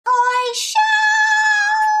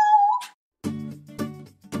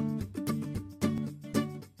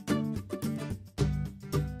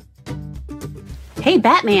Hey,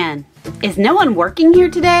 Batman. Is no one working here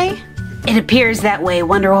today? It appears that way,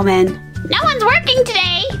 Wonder Woman. No one's working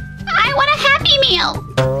today. I want a Happy Meal.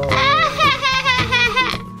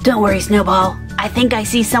 Don't worry, Snowball. I think I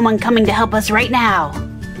see someone coming to help us right now.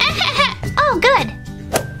 Oh, good.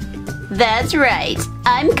 That's right.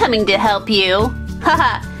 I'm coming to help you.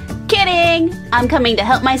 Haha, kidding. I'm coming to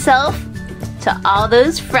help myself to all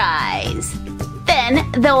those fries.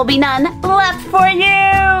 Then there will be none left for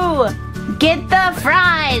you. Get the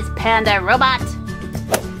fries, Panda Robot.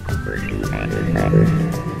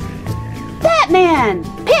 Batman!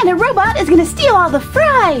 Panda Robot is gonna steal all the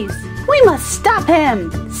fries. We must stop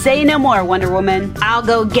him. Say no more, Wonder Woman. I'll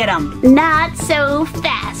go get him. Not so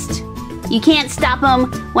fast. You can't stop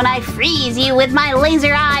him when I freeze you with my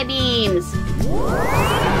laser eye beams.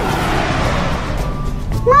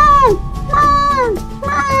 Mom! Mom!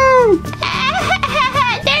 Mom!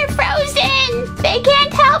 They're frozen. They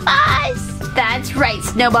can't help us. That's right,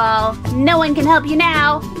 Snowball. No one can help you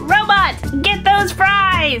now. Robot, get those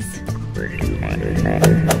fries!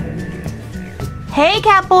 Hey,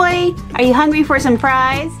 Catboy. Are you hungry for some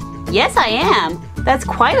fries? Yes, I am. That's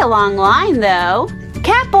quite a long line, though.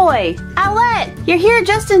 Catboy! Owlette! You're here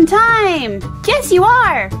just in time! Yes, you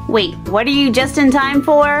are! Wait, what are you just in time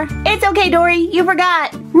for? It's okay, Dory, you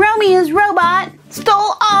forgot! Romeo's robot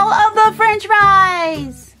stole all of the french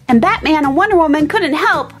fries! And Batman and Wonder Woman couldn't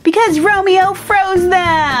help because Romeo froze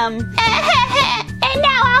them! And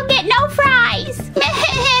now I'll get no fries!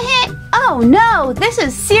 Oh no, this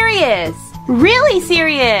is serious! Really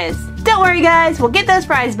serious! Don't worry, guys, we'll get those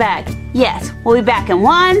fries back. Yes, we'll be back in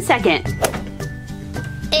 1 second.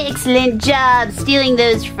 Excellent job stealing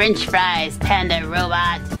those french fries, Panda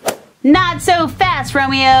Robot. Not so fast,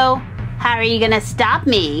 Romeo! How are you gonna stop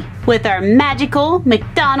me? With our magical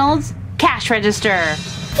McDonald's cash register.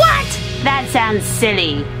 What? That sounds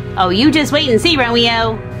silly. Oh, you just wait and see,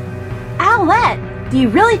 Romeo. Owlette, do you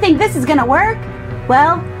really think this is gonna work?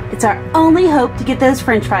 Well, it's our only hope to get those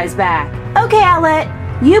french fries back. Okay, Owlette,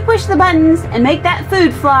 you push the buttons and make that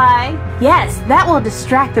food fly. Yes, that will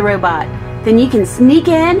distract the robot. Then you can sneak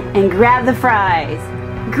in and grab the fries.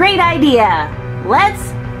 Great idea.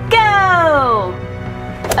 Let's go!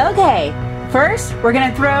 Okay, first we're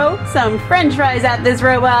gonna throw some french fries at this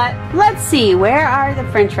robot. Let's see, where are the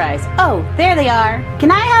french fries? Oh, there they are. Can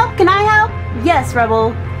I help? Can I help? Yes,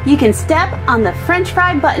 Rebel. You can step on the french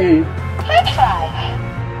fry button. French fries.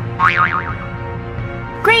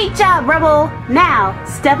 Great job, Rebel. Now,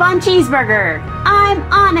 step on cheeseburger. I'm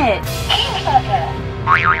on it. Cheeseburger.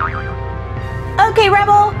 Okay,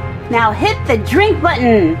 Rebel. Now hit the drink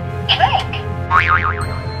button. Drink.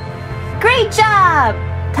 Great job.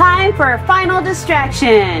 Time for a final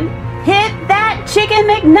distraction. Hit that Chicken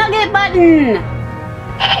McNugget button.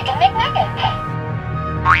 Chicken McNugget.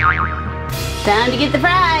 Time to get the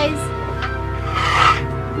fries.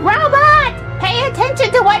 Robot, pay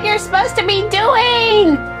attention to what you're supposed to be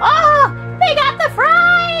doing. Oh, they got the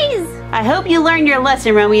fries. I hope you learned your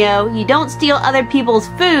lesson, Romeo. You don't steal other people's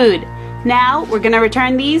food. Now, we're gonna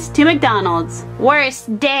return these to McDonald's.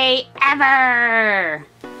 Worst day ever!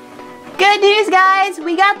 Good news, guys!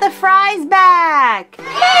 We got the fries back! Yay!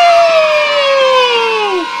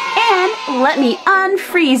 And let me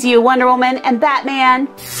unfreeze you, Wonder Woman and Batman.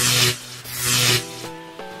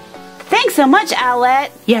 Thanks so much,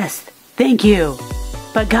 Owlette. Yes, thank you.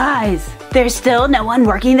 But guys, there's still no one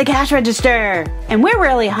working the cash register. And we're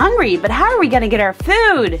really hungry, but how are we gonna get our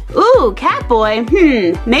food? Ooh, Catboy,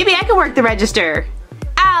 maybe I can work the register.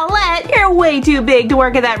 Owlette, you're way too big to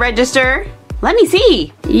work at that register. Let me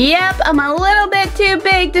see. Yep, I'm a little bit too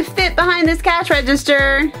big to fit behind this cash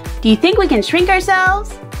register. Do you think we can shrink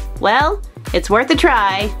ourselves? Well, it's worth a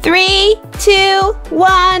try. 3, 2,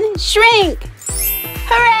 1, shrink!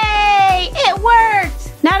 Hooray! It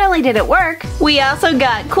worked! Not only did it work, we also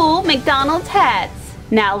got cool McDonald's hats.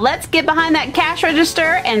 Now let's get behind that cash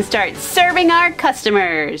register and start serving our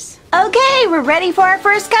customers. Okay, we're ready for our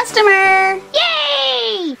first customer.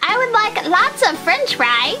 Yay! I would like lots of french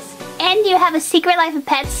fries. And do you have a Secret Life of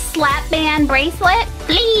Pets slap band bracelet?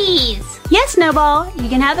 Please! Yes, Snowball, you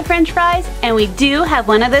can have the french fries, and we do have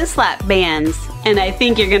one of those slap bands. And I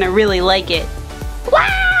think you're gonna really like it.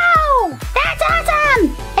 Wow! That's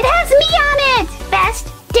awesome! It has me on it! Best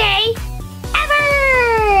day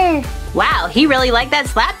ever! Wow, he really liked that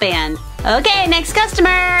slap band. Okay, next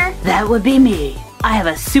customer. That would be me. I have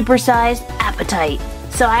a supersized appetite.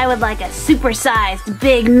 So I would like a supersized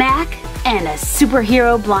Big Mac and a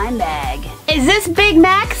superhero blind bag. Is this Big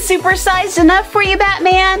Mac supersized enough for you,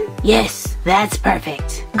 Batman? Yes, that's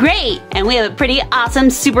perfect. Great, and we have a pretty awesome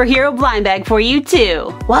superhero blind bag for you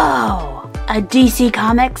too. Whoa, a DC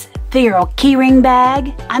Comics figural keyring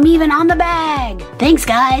bag. I'm even on the bag. Thanks,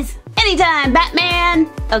 guys. Anytime, Batman.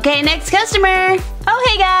 Okay, next customer. Oh,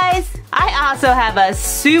 hey, guys. I also have a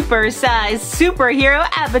super-sized superhero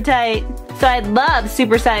appetite. So I'd love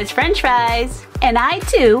super-sized french fries. And I,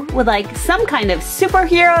 too, would like some kind of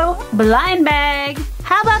superhero blind bag.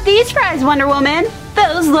 How about these fries, Wonder Woman?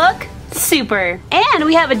 Those look super. And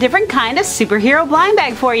we have a different kind of superhero blind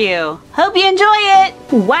bag for you. Hope you enjoy it.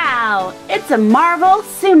 Wow, it's a Marvel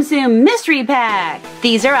Tsum Tsum mystery pack.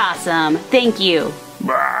 These are awesome. Thank you.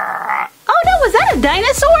 Oh no, was that a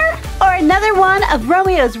dinosaur? Or another one of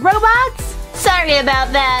Romeo's robots? Sorry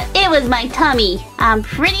about that. It was my tummy. I'm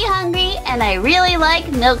pretty hungry and I really like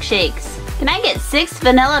milkshakes. Can I get 6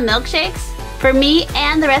 vanilla milkshakes? For me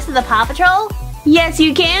and the rest of the Paw Patrol? Yes,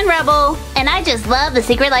 you can, Rebel. And I just love The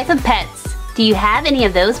Secret Life of Pets. Do you have any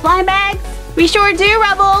of those blind bags? We sure do,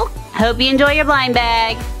 Rebel. Hope you enjoy your blind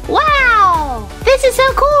bag. Wow! This is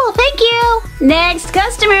so cool, thank you! Next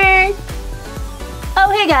customer. Oh,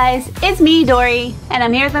 hey guys, it's me, Dory, and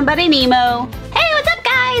I'm here with my buddy Nemo. Hey, what's up,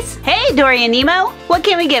 guys? Hey, Dory and Nemo, what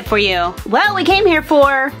can we get for you? Well, we came here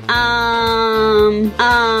for,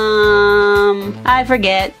 I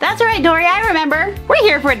forget. That's all right, Dory, I remember. We're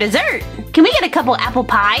here for dessert. Can we get a couple apple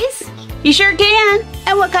pies? You sure can.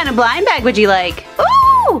 And what kind of blind bag would you like?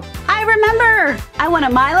 Ooh, I remember. I want a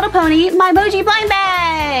My Little Pony My Emoji blind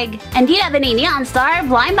bag. And do you have any Neon Star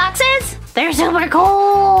blind boxes? They're super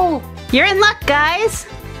cool. You're in luck, guys.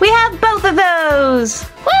 We have both of those.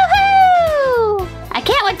 Woohoo! I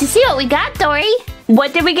can't wait to see what we got, Dory.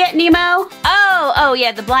 What did we get, Nemo? Oh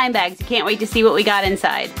yeah, the blind bags. You can't wait to see what we got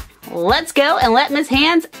inside. Let's go and let Miss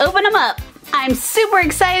Hands open them up. I'm super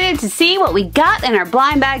excited to see what we got in our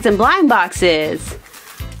blind bags and blind boxes.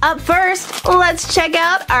 Up first, let's check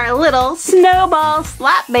out our little Snowball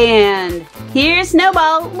slap band. Here's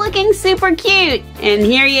Snowball looking super cute. And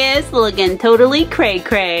here he is looking totally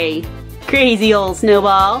cray-cray. Crazy old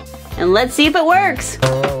Snowball. And let's see if it works.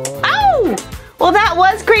 Oh! Well, that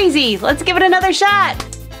was crazy. Let's give it another shot.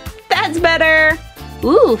 That's better.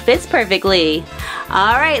 Ooh, fits perfectly.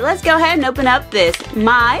 All right, let's go ahead and open up this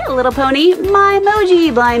My Little Pony My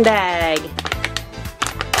Emoji blind bag.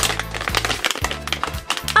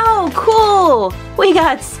 Oh, cool! We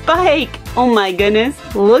got Spike. Oh my goodness,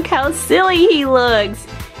 look how silly he looks.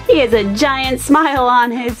 He has a giant smile on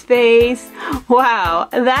his face. Wow,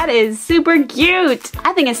 that is super cute.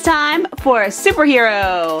 I think it's time for a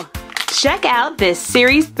superhero. Check out this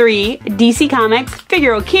Series 3 DC Comics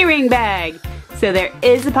figural keyring bag. So there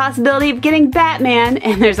is a possibility of getting Batman,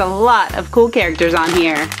 and there's a lot of cool characters on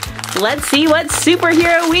here. Let's see what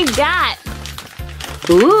superhero we got.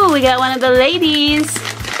 Ooh, we got one of the ladies.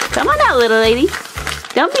 Come on out, little lady.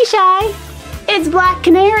 Don't be shy. It's Black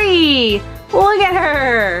Canary. Look at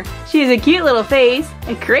her. She has a cute little face,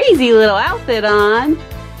 a crazy little outfit on.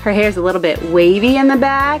 Her hair's a little bit wavy in the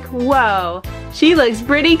back. Whoa, she looks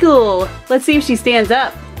pretty cool. Let's see if she stands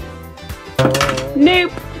up.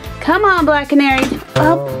 Nope. Come on, Black Canary.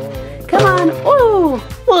 Up. Come on. Ooh.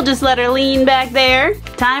 We'll just let her lean back there.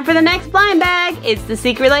 Time for the next blind bag. It's The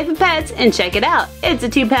Secret Life of Pets, and check it out. It's a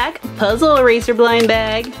 2-pack puzzle eraser blind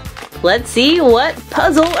bag. Let's see what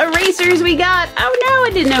puzzle erasers we got. Oh no,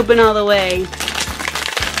 it didn't open all the way.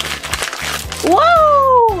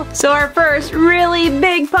 Whoa! So our first really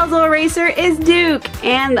big puzzle eraser is Duke.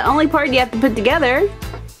 And the only part you have to put together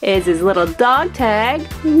is his little dog tag.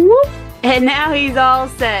 Whoop. And now he's all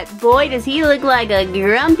set. Boy, does he look like a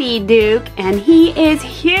grumpy Duke. And he is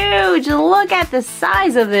huge. Look at the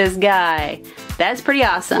size of this guy. That's pretty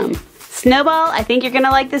awesome. Snowball, I think you're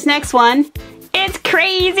gonna like this next one. It's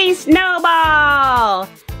Crazy Snowball!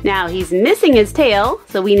 Now he's missing his tail,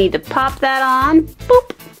 so we need to pop that on.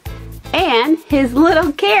 Boop! And his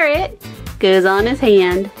little carrot goes on his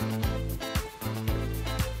hand.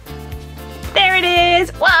 There it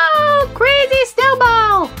is! Whoa! Crazy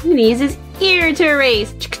Snowball! I'm gonna use his ear to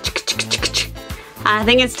erase. I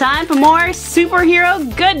think it's time for more superhero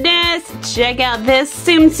goodness! Check out this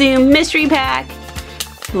Tsum Tsum mystery pack.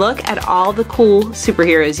 Look at all the cool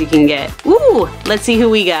superheroes you can get. Ooh! Let's see who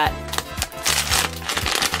we got.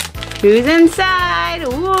 Who's inside?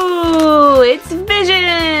 Ooh! It's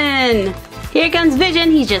Vision! Here comes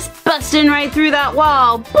Vision. He's just busting right through that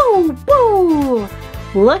wall. Boo! Boo!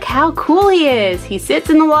 Look how cool he is. He sits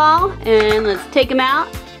in the wall, and let's take him out.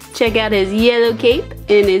 Check out his yellow cape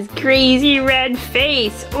and his crazy red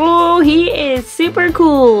face. Oh, he is super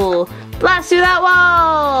cool. Blast through that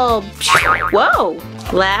wall. Whoa.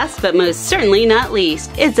 Last but most certainly not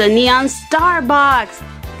least, it's a neon star box.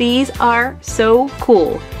 These are so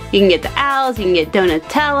cool. You can get the owls, you can get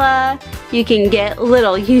Donatella, you can get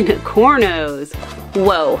little unicornos.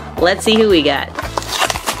 Whoa, let's see who we got.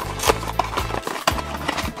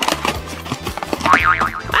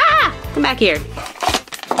 Ah! Come back here.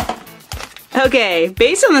 Okay,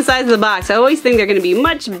 based on the size of the box, I always think they're gonna be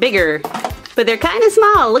much bigger. But they're kind of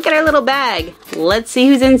small. Look at our little bag. Let's see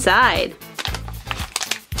who's inside.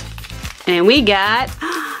 And we got,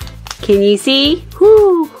 can you see?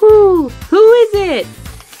 Who is it?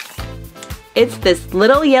 It's this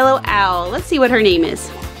little yellow owl. Let's see what her name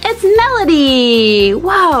is. It's Melody!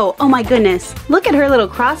 Whoa, oh my goodness. Look at her little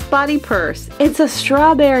crossbody purse. It's a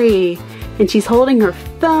strawberry. And she's holding her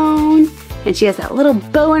phone. And she has that little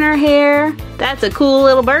bow in her hair. That's a cool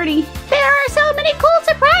little birdie. There are so many cool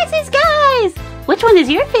surprises, guys! Which one is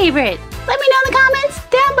your favorite? Let me know in the comments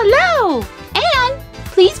down below! And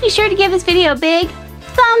please be sure to give this video a big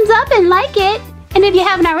thumbs up and like it. And if you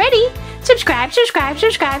haven't already, subscribe to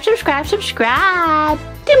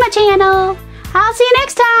my channel. I'll see you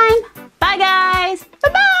next time. Bye, guys.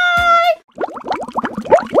 Bye-bye!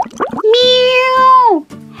 Meow!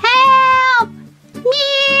 Help!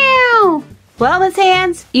 Meow! Well, Miss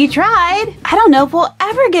Hands, you tried. I don't know if we'll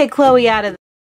ever get Chloe out of